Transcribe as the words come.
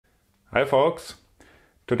Hi folks!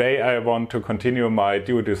 Today I want to continue my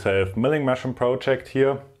do-it-yourself milling machine project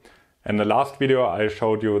here. In the last video I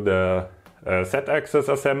showed you the Z-axis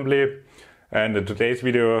assembly, and in today's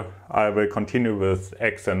video I will continue with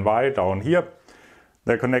X and Y down here.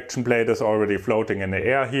 The connection plate is already floating in the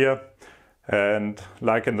air here, and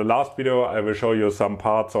like in the last video I will show you some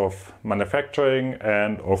parts of manufacturing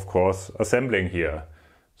and of course assembling here.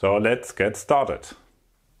 So let's get started.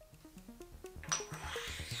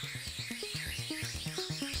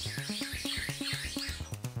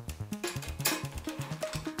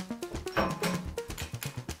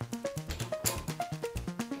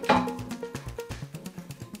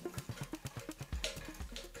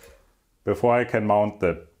 Before I can mount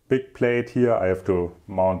the big plate here, I have to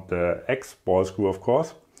mount the X ball screw, of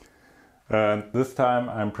course. And this time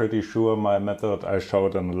I'm pretty sure my method I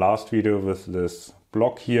showed in the last video with this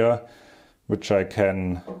block here, which I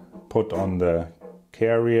can put on the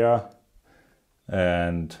carrier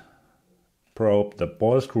and probe the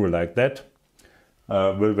ball screw like that,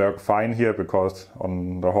 will work fine here, because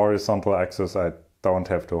on the horizontal axis I don't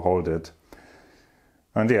have to hold it.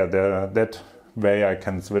 And yeah, that way I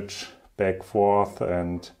can switch back, forth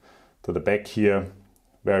and to the back here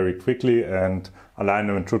very quickly, and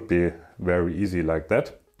alignment should be very easy like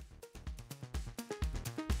that.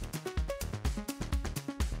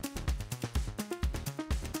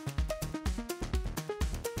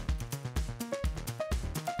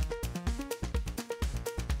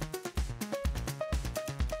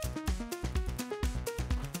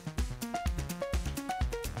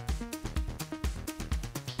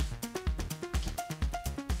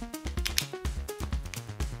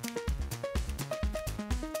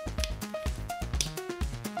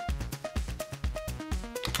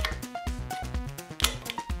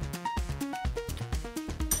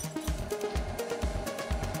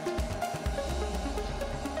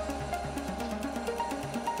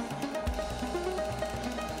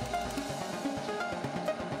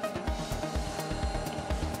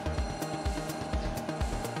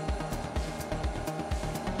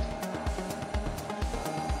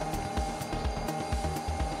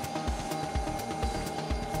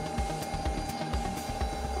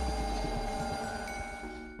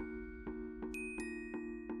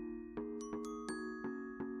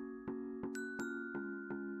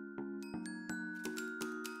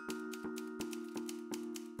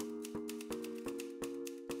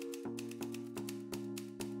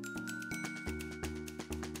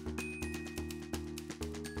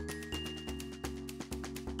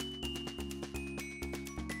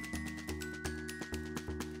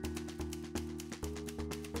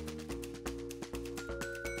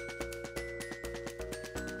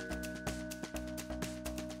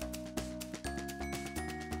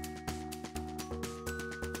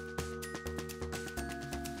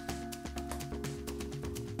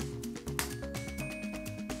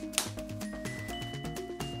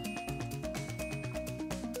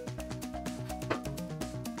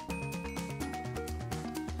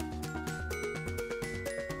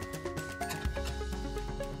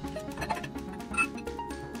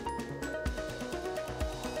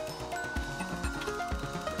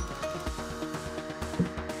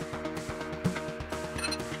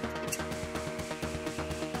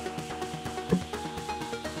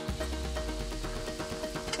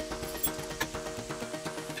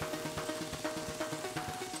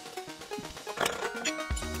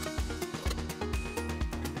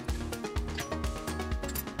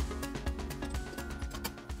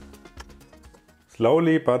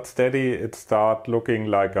 Slowly but steady it started looking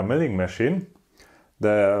like a milling machine.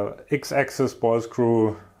 The X-axis ball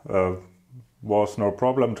screw was no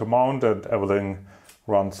problem to mount, and everything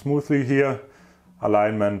runs smoothly here.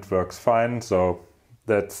 Alignment works fine, so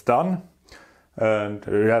that's done. And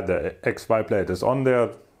yeah, the XY plate is on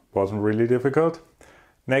there, wasn't really difficult.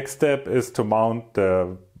 Next step is to mount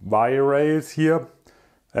the Y rails here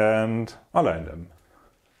and align them.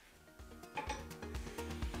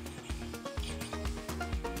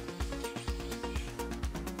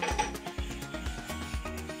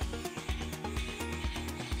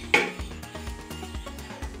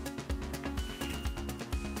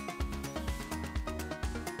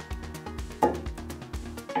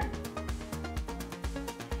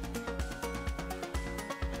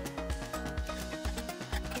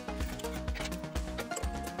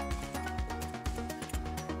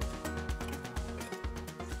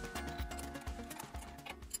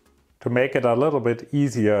 To make it a little bit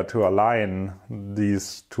easier to align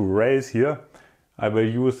these two rails here, I will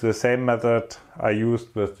use the same method I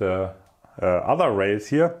used with the other rails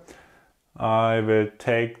here. I will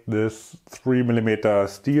take this 3mm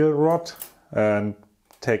steel rod and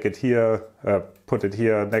take it here, put it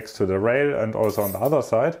here next to the rail and also on the other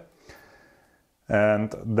side.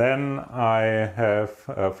 And then I have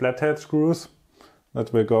flathead screws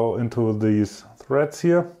that will go into these threads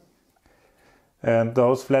here. And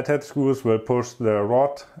those flathead screws will push the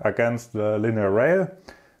rod against the linear rail.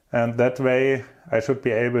 And that way I should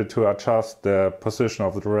be able to adjust the position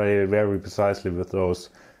of the rail very precisely with those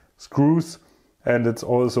screws. And it's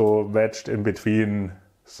also wedged in between,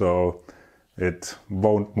 so it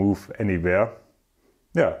won't move anywhere.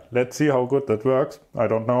 Yeah, let's see how good that works. I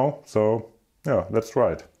don't know, so yeah, let's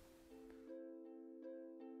try it.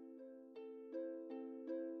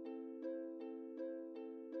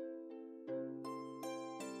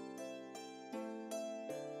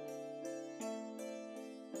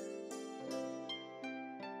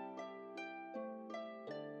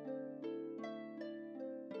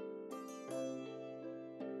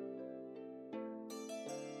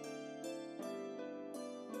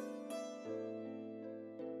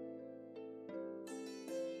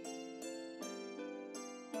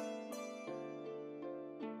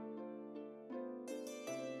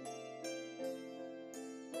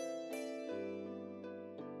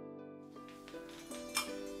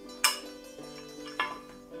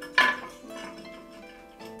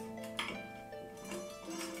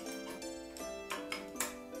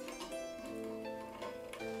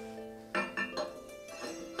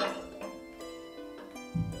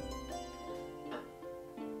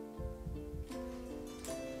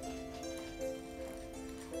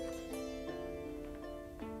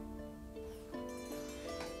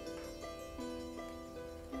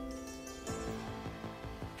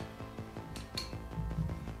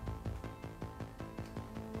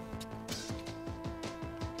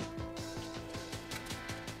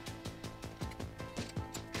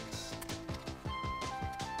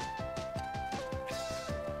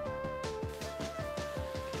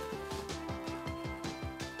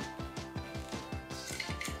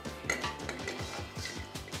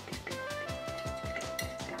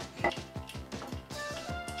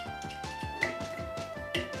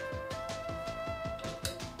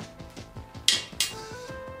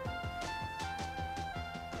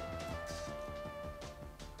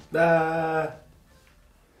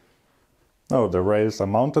 Oh, the rails are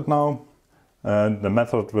mounted now, and the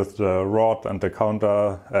method with the rod and the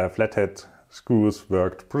counter flathead screws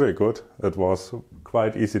worked pretty good. It was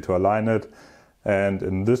quite easy to align it, and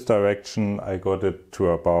in this direction I got it to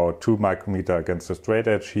about 2 micrometer against the straight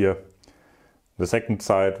edge here. The second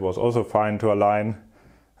side was also fine to align,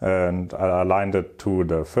 and I aligned it to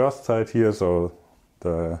the first side here, so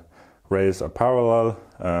the rails are parallel,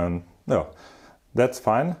 and yeah, that's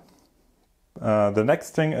fine. The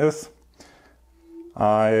next thing is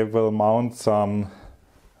I will mount some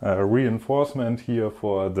reinforcement here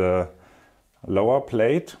for the lower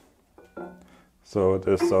plate. So it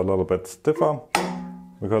is a little bit stiffer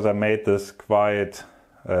because I made this quite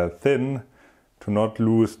thin to not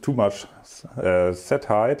lose too much set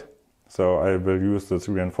height. So I will use this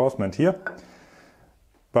reinforcement here.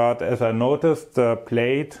 But as I noticed, the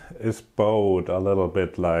plate is bowed a little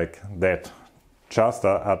bit like that, just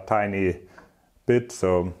a tiny bit.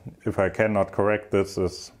 So if I cannot correct this,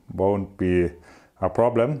 this won't be a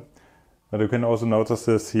problem. But you can also notice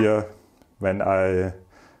this here when I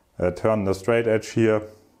turn the straight edge here.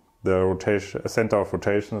 The center of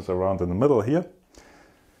rotation is around in the middle here.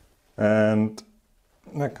 And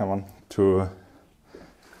come on, to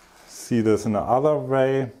see this in another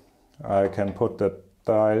way, I can put the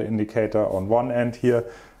dial indicator on one end here,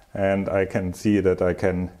 and I can see that I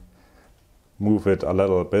can move it a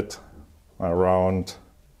little bit around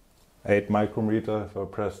 8 micrometer. If I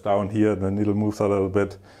press down here, the needle moves a little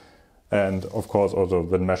bit. And of course also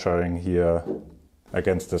when measuring here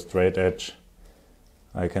against the straight edge,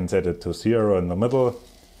 I can set it to 0 in the middle,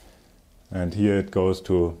 and here it goes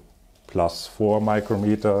to +4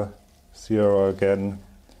 micrometer, 0 again,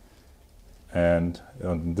 and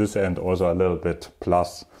on this end also a little bit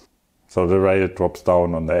plus. So the rail drops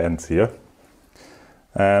down on the ends here.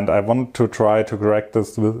 And I want to try to correct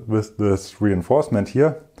this with this reinforcement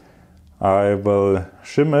here. I will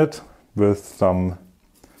shim it with some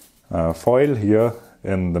foil here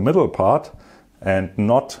in the middle part and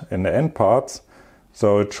not in the end parts.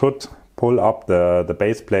 So it should pull up the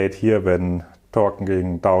base plate here when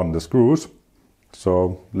torquing down the screws.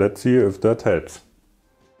 So let's see if that helps.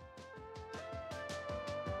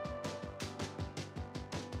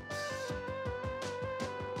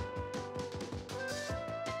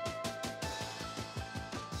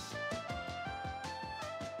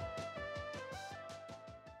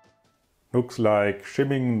 Looks like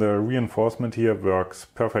shimming the reinforcement here works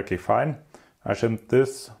perfectly fine. I shimmed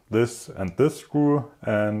this, and this screw,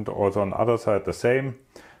 and also on the other side the same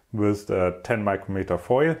with the 10 micrometer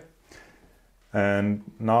foil. And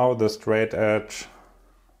now the straight edge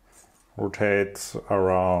rotates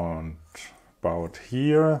around about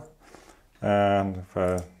here, and if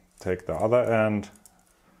I take the other end,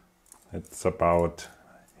 it's about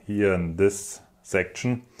here in this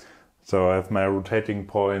section. So I have my rotating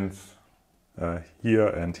points here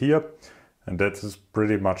and here, and that is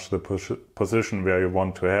pretty much the position where you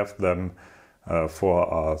want to have them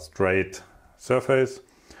for a straight surface.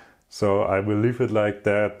 So I will leave it like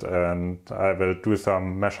that, and I will do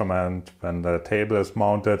some measurement when the table is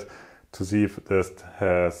mounted to see if this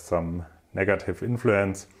has some negative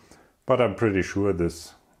influence, but I'm pretty sure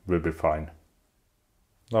this will be fine.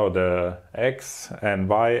 Now the X and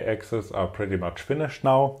Y axes are pretty much finished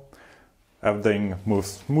now. Everything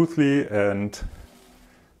moves smoothly and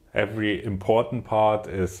every important part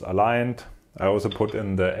is aligned. I also put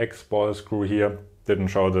in the X ball screw here. Didn't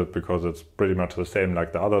show that because it's pretty much the same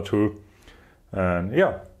like the other two. And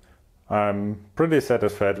yeah, I'm pretty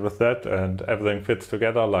satisfied with that, and everything fits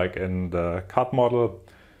together like in the CAD model.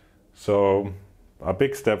 So a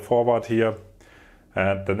big step forward here.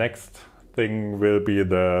 And the next thing will be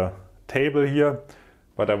the table here,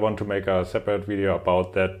 but I want to make a separate video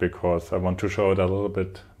about that because I want to show it a little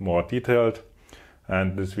bit more detailed.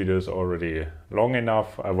 And this video is already long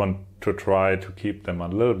enough. I want to try to keep them a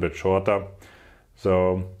little bit shorter.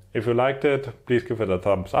 So if you liked it, please give it a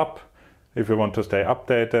thumbs up. If you want to stay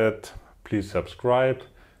updated, please subscribe,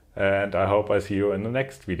 and I hope I see you in the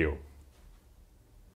next video.